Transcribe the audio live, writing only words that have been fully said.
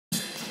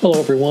Hello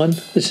everyone,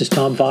 this is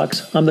Tom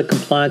Fox. I'm the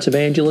Compliance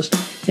Evangelist,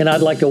 and I'd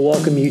like to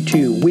welcome you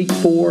to Week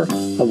 4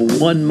 of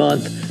 1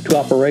 month to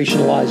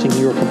operationalizing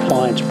your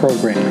compliance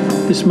program.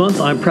 This month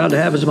I'm proud to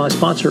have as my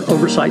sponsor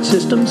Oversight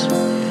Systems.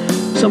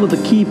 Some of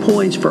the key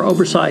points for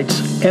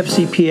Oversight's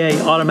FCPA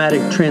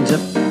automatic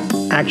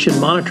transaction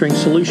monitoring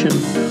solution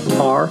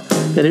are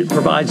that it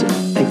provides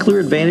a clear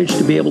advantage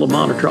to be able to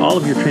monitor all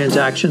of your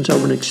transactions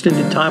over an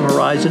extended time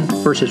horizon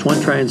versus one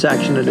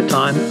transaction at a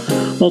time,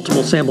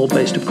 multiple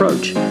sample-based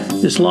approach.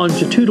 This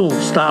longitudinal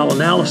style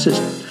analysis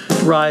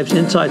derives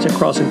insights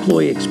across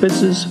employee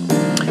expenses,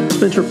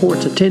 expense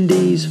reports,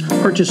 attendees,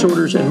 purchase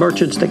orders, and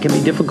merchants that can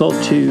be difficult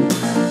to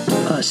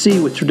see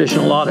with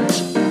traditional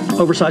audits.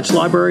 Oversight's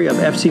library of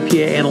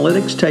FCPA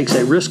analytics takes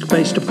a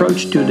risk-based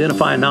approach to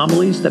identify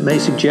anomalies that may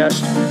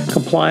suggest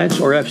compliance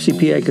or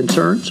FCPA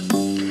concerns.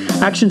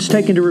 Actions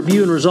taken to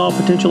review and resolve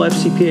potential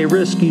FCPA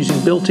risk using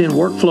built-in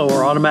workflow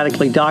are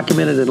automatically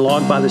documented and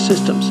logged by the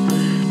systems.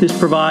 This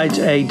provides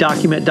a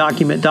document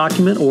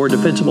or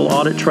defensible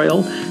audit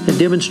trail that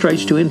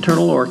demonstrates to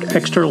internal or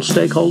external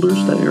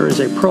stakeholders that there is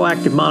a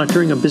proactive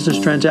monitoring of business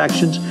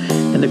transactions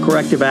and the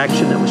corrective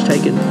action that was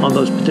taken on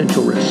those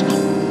potential risks.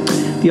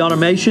 The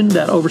automation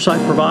that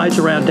Oversight provides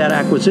around data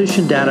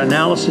acquisition, data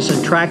analysis,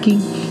 and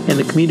tracking, and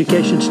the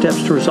communication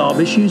steps to resolve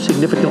issues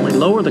significantly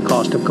lower the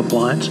cost of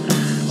compliance.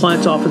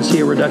 Clients often see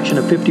a reduction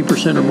of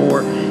 50% or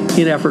more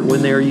in effort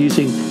when they are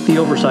using the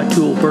Oversight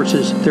tool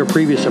versus their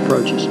previous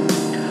approaches.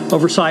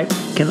 Oversight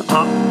can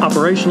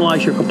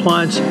operationalize your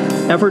compliance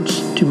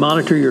efforts to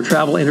monitor your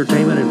travel,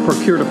 entertainment, and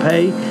procure to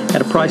pay at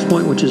a price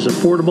point which is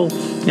affordable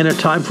in a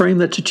time frame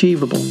that's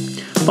achievable.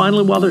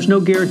 Finally, while there's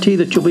no guarantee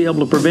that you'll be able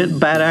to prevent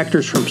bad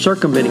actors from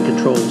circumventing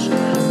controls,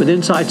 with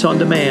Insights on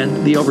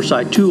Demand, the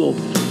Oversight tool,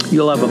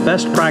 you'll have a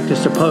best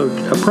practice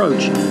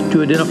approach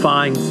to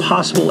identifying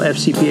possible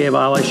FCPA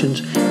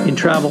violations in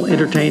travel,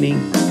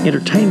 entertainment,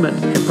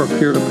 and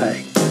procure to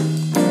pay.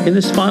 In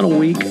this final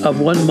week of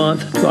 1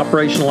 month to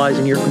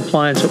operationalizing your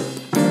compliance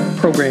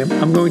program,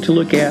 I'm going to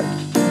look at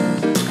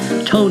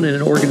tone in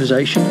an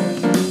organization.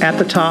 At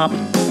the top,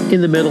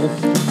 in the middle,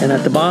 and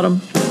at the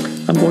bottom,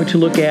 I'm going to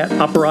look at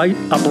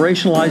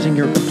operationalizing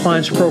your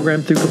compliance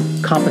program through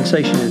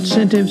compensation and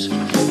incentives.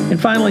 And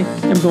finally,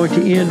 I'm going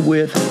to end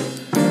with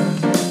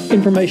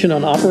information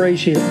on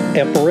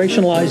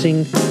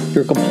operationalizing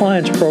your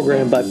compliance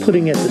program by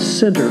putting it at the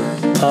center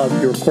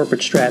of your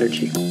corporate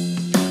strategy.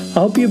 I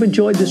hope you've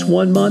enjoyed this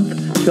 1 month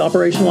to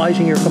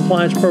operationalizing your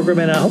compliance program,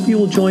 and I hope you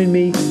will join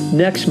me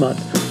next month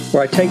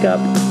where I take up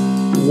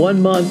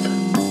 1 month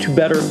to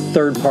better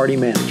third-party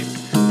management.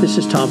 This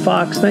is Tom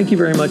Fox. Thank you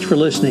very much for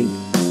listening.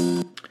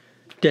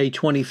 Day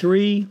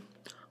 23,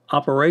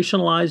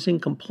 operationalizing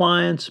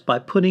compliance by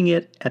putting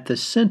it at the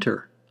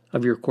center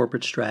of your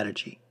corporate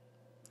strategy.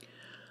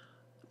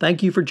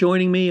 Thank you for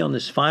joining me on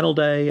this final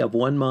day of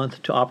 1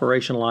 month to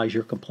operationalize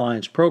your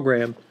compliance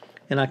program.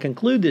 And I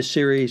conclude this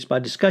series by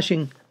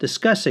discussing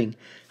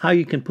how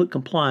you can put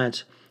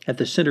compliance at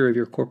the center of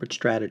your corporate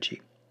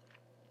strategy.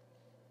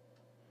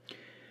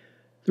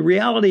 The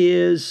reality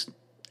is,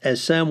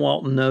 as Sam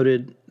Walton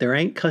noted, there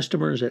ain't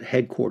customers at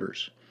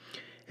headquarters.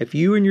 If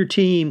you and your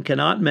team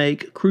cannot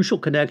make crucial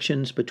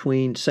connections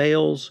between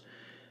sales,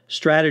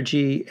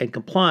 strategy, and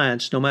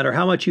compliance, no matter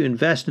how much you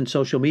invest in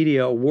social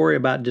media or worry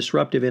about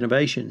disruptive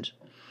innovations,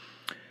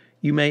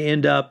 you may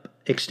end up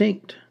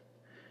extinct.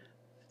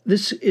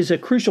 This is a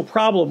crucial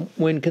problem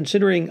when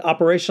considering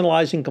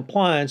operationalizing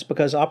compliance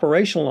because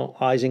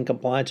operationalizing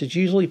compliance is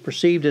usually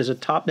perceived as a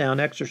top-down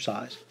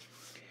exercise.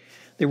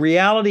 The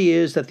reality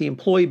is that the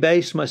employee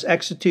base must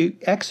execute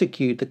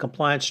the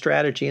compliance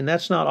strategy, and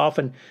that's not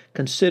often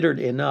considered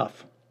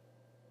enough.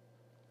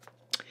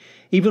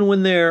 Even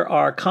when there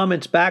are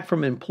comments back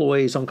from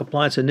employees on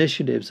compliance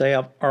initiatives, they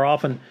are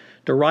often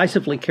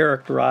derisively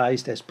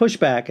characterized as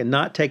pushback and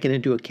not taken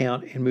into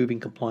account in moving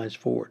compliance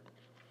forward.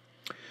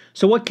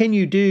 So what can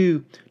you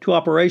do to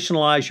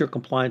operationalize your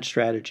compliance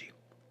strategy?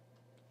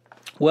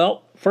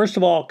 Well, first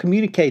of all,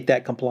 communicate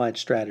that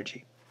compliance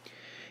strategy.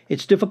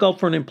 It's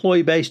difficult for an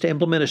employee base to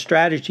implement a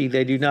strategy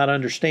they do not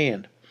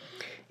understand.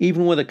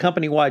 Even with a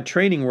company-wide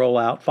training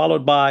rollout,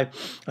 followed by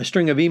a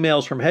string of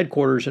emails from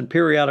headquarters and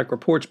periodic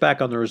reports back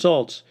on the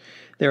results,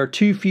 there are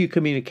too few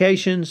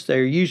communications, they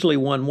are usually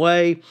one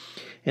way,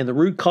 and the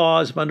root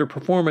cause of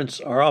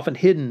underperformance are often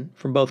hidden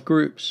from both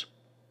groups.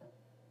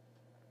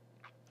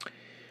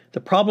 The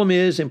problem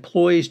is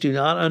employees do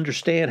not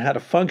understand how to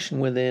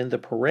function within the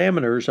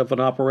parameters of an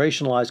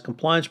operationalized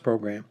compliance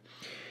program.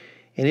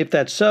 And if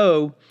that's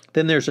so,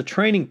 then there's a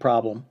training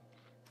problem,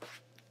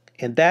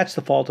 and that's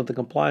the fault of the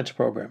compliance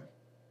program.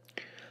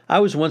 I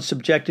was once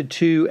subjected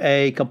to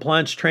a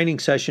compliance training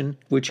session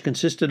which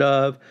consisted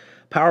of a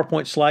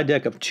PowerPoint slide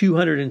deck of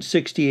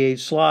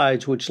 268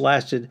 slides, which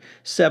lasted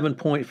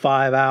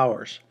 7.5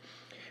 hours.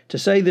 To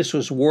say this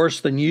was worse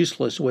than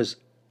useless was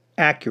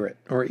accurate,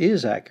 or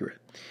is accurate.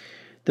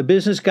 The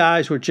business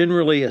guys were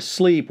generally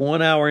asleep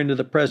 1 hour into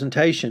the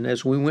presentation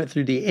as we went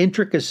through the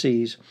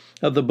intricacies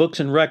of the books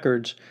and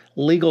records,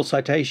 legal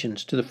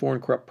citations to the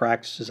Foreign Corrupt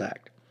Practices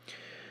Act.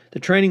 The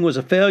training was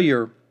a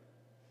failure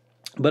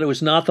but it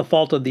was not the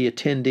fault of the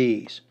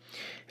attendees.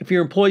 If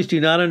your employees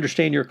do not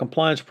understand your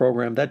compliance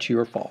program, that's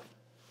your fault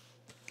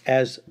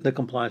as the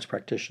compliance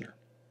practitioner.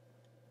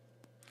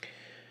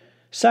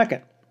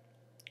 Second,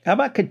 how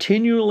about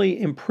continually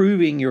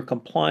improving your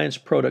compliance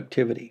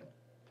productivity?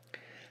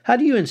 How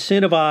do you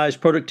incentivize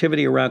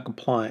productivity around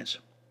compliance?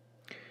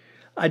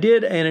 I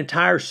did an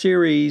entire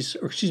podcast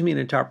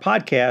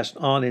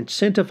on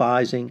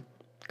incentivizing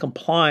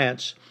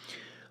compliance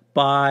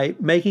by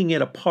making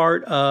it a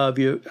part of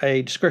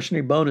a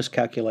discretionary bonus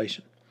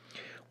calculation.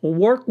 Well,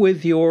 work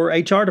with your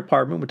HR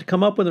department to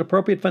come up with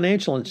appropriate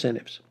financial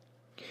incentives.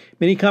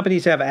 Many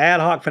companies have ad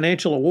hoc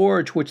financial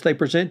awards which they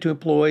present to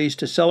employees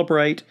to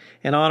celebrate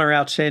and honor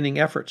outstanding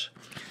efforts.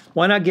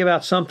 Why not give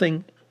out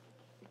something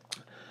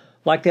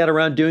like that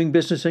around doing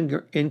business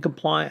in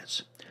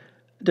compliance?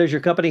 Does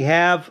your company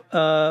have,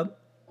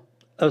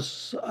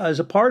 as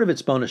a part of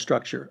its bonus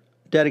structure,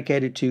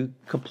 dedicated to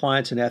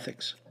compliance and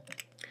ethics?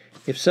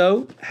 If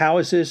so, how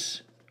is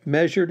this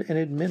measured and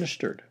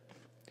administered?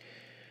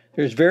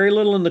 There's very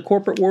little in the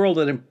corporate world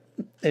that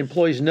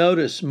employees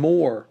notice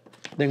more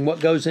than what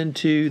goes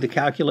into the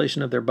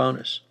calculation of their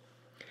bonus.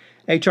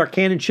 HR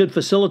can and should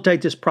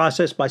facilitate this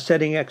process by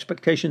setting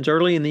expectations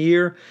early in the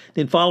year,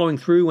 then following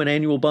through when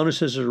annual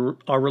bonuses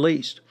are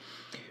released.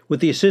 With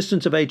the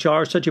assistance of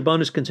HR, such a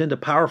bonus can send a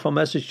powerful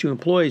message to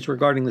employees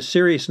regarding the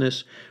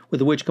seriousness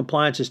with which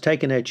compliance is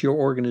taken at your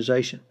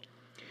organization.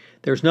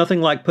 There's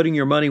nothing like putting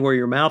your money where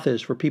your mouth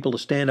is for people to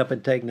stand up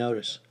and take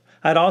notice.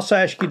 I'd also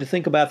ask you to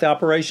think about the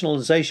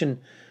operationalization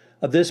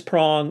of this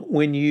prong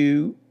when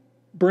you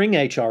bring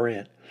HR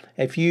in.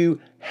 If you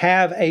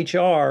have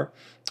HR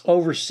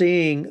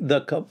overseeing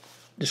the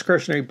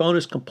discretionary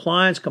bonus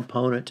compliance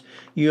component,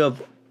 you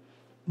have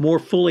more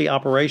fully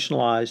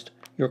operationalized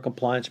your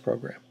compliance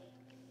program.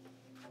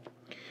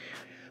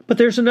 But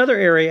there's another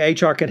area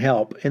HR can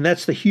help, and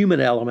that's the human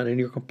element in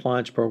your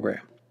compliance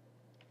program.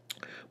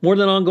 More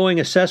than ongoing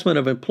assessment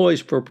of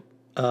employees for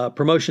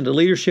promotion to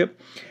leadership,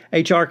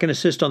 HR can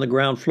assist on the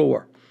ground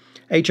floor.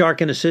 HR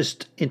can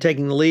assist in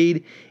taking the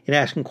lead in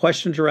asking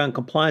questions around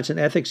compliance and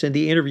ethics in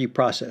the interview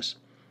process.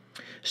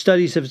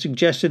 Studies have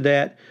suggested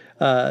that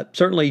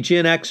certainly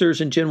Gen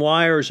Xers and Gen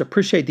Yers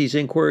appreciate these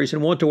inquiries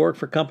and want to work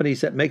for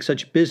companies that make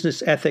such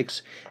business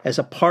ethics as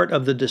a part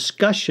of the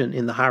discussion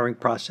in the hiring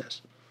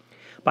process.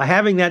 By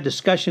having that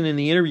discussion in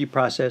the interview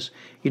process,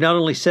 you not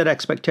only set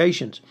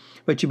expectations,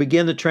 but you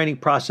begin the training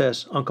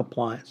process on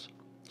compliance.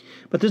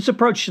 But this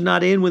approach should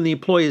not end when the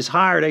employee is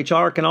hired.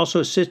 HR can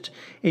also assist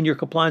in your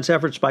compliance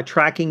efforts by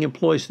tracking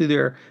employees through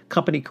their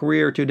company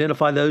career to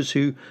identify those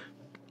who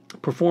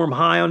perform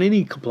high on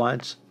any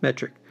compliance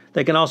metric.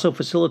 They can also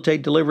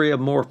facilitate delivery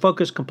of more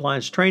focused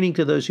compliance training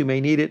to those who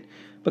may need it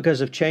because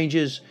of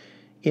changes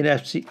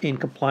in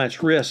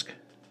compliance risk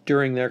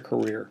during their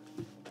career.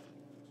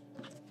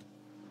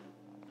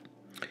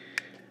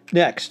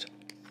 Next,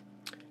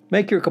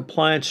 make your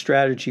compliance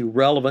strategy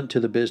relevant to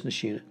the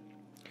business unit.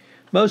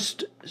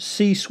 Most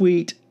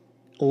C-suite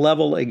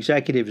level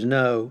executives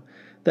know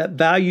that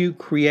value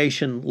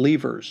creation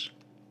levers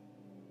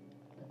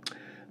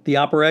the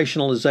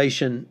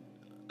operationalization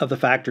of the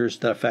factors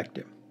that affect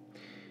them.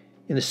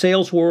 In the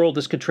sales world,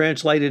 this could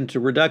translate into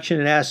reduction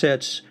in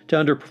assets to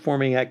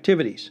underperforming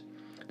activities.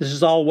 This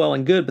is all well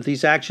and good, but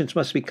these actions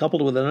must be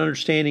coupled with an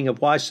understanding of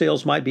why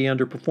sales might be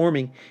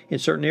underperforming in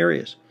certain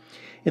areas.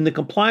 In the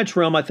compliance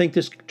realm, I think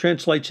this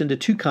translates into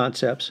two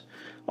concepts: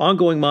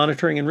 ongoing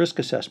monitoring and risk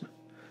assessment.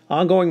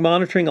 Ongoing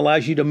monitoring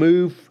allows you to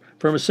move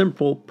from a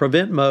simple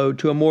prevent mode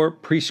to a more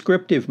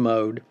prescriptive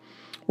mode,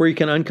 where you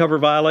can uncover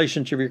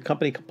violations of your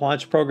company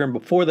compliance program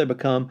before they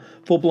become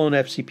full-blown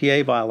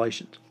FCPA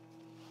violations.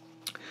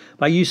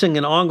 By using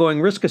an ongoing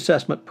risk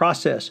assessment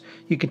process,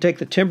 you can take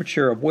the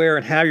temperature of where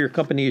and how your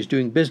company is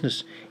doing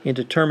business and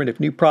determine if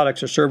new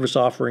products or service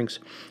offerings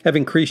have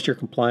increased your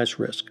compliance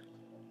risk.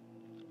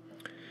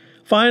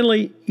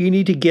 Finally, you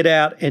need to get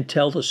out and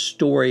tell the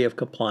story of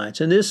compliance.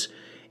 And this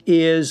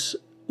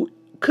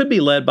could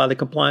be led by the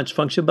compliance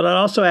function, but I'd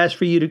also ask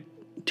for you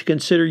to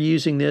consider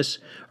using this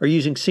or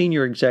using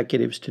senior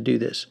executives to do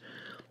this.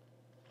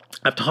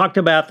 I've talked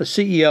about the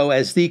CEO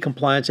as the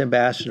compliance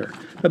ambassador,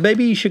 but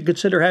maybe you should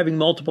consider having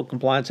multiple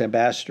compliance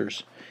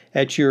ambassadors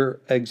at your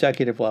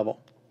executive level.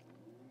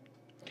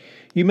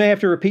 You may have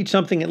to repeat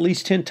something at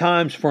least 10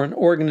 times for an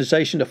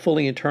organization to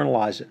fully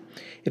internalize it.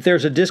 If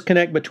there's a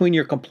disconnect between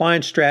your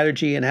compliance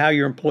strategy and how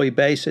your employee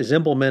base is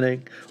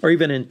implementing or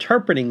even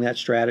interpreting that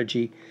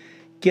strategy,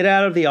 get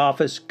out of the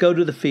office, go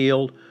to the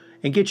field,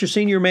 and get your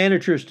senior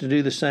managers to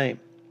do the same.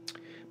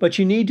 But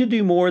you need to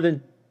do more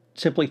than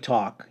simply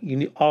talk.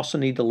 You also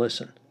need to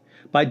listen.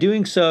 By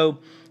doing so,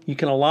 you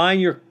can align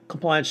your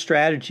compliance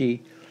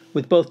strategy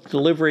with both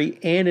delivery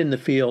and in the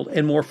field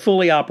and more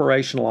fully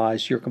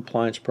operationalize your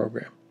compliance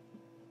program.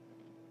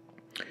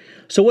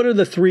 So what are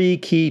the 3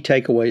 key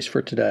takeaways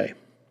for today?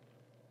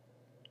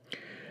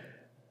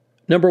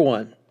 Number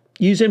 1,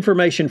 use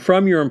information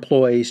from your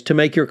employees to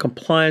make your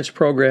compliance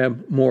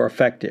program more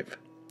effective.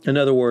 In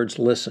other words,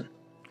 listen.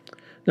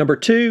 Number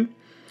 2,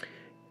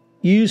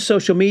 use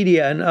social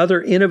media and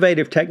other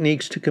innovative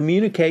techniques to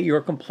communicate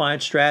your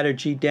compliance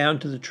strategy down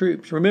to the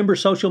troops. Remember,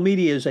 social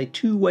media is a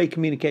two-way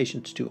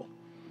communications tool.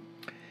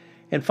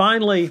 And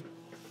finally,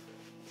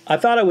 I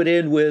thought I would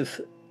end with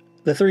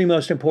the three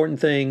most important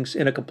things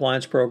in a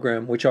compliance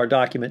program, which are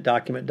document,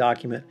 document,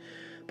 document.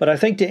 But I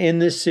think to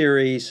end this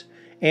series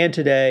and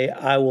today,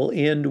 I will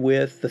end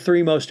with the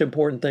three most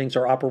important things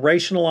are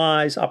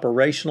operationalize,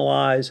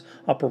 operationalize,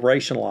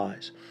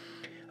 operationalize.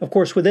 Of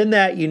course, within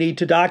that, you need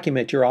to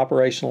document your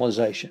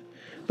operationalization.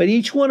 But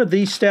each one of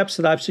these steps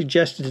that I've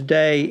suggested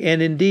today,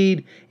 and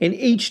indeed in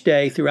each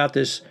day throughout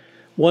this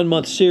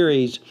one-month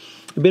series,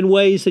 have been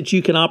ways that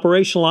you can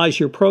operationalize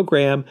your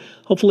program,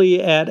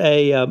 hopefully at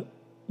a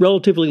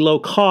relatively low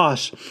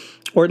cost,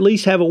 or at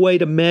least have a way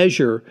to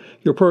measure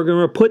your program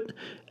or put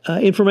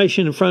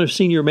information in front of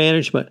senior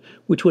management,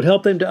 which would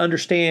help them to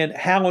understand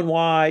how and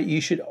why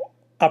you should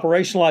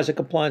operationalize a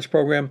compliance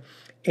program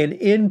and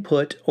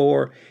input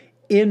or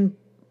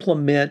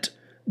implement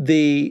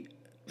the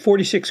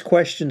 46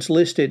 questions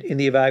listed in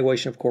the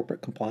Evaluation of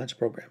Corporate Compliance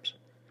Programs.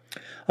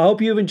 I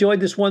hope you've enjoyed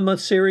this one-month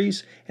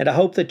series, and I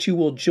hope that you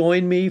will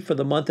join me for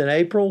the month in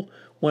April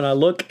when I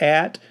look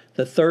at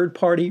the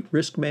third-party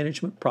risk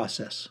management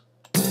process.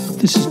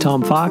 This is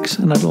Tom Fox,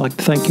 and I'd like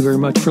to thank you very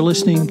much for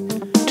listening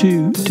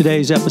to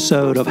today's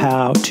episode of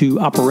How to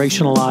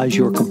Operationalize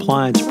Your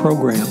Compliance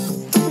Program.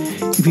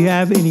 If you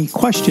have any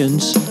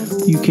questions,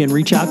 you can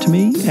reach out to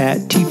me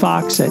at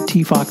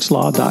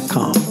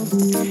tfox@tfoxlaw.com.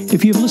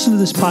 If you've listened to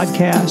this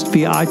podcast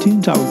via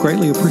iTunes, I would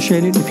greatly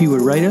appreciate it if you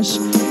would rate us.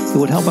 It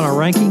would help in our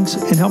rankings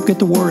and help get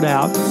the word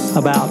out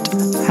about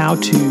how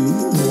to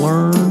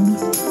learn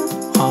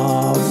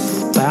about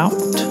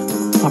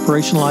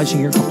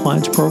operationalizing your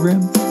compliance program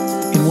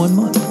in 1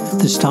 month.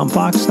 This is Tom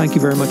Fox. Thank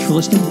you very much for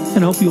listening,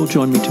 and I hope you'll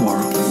join me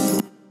tomorrow.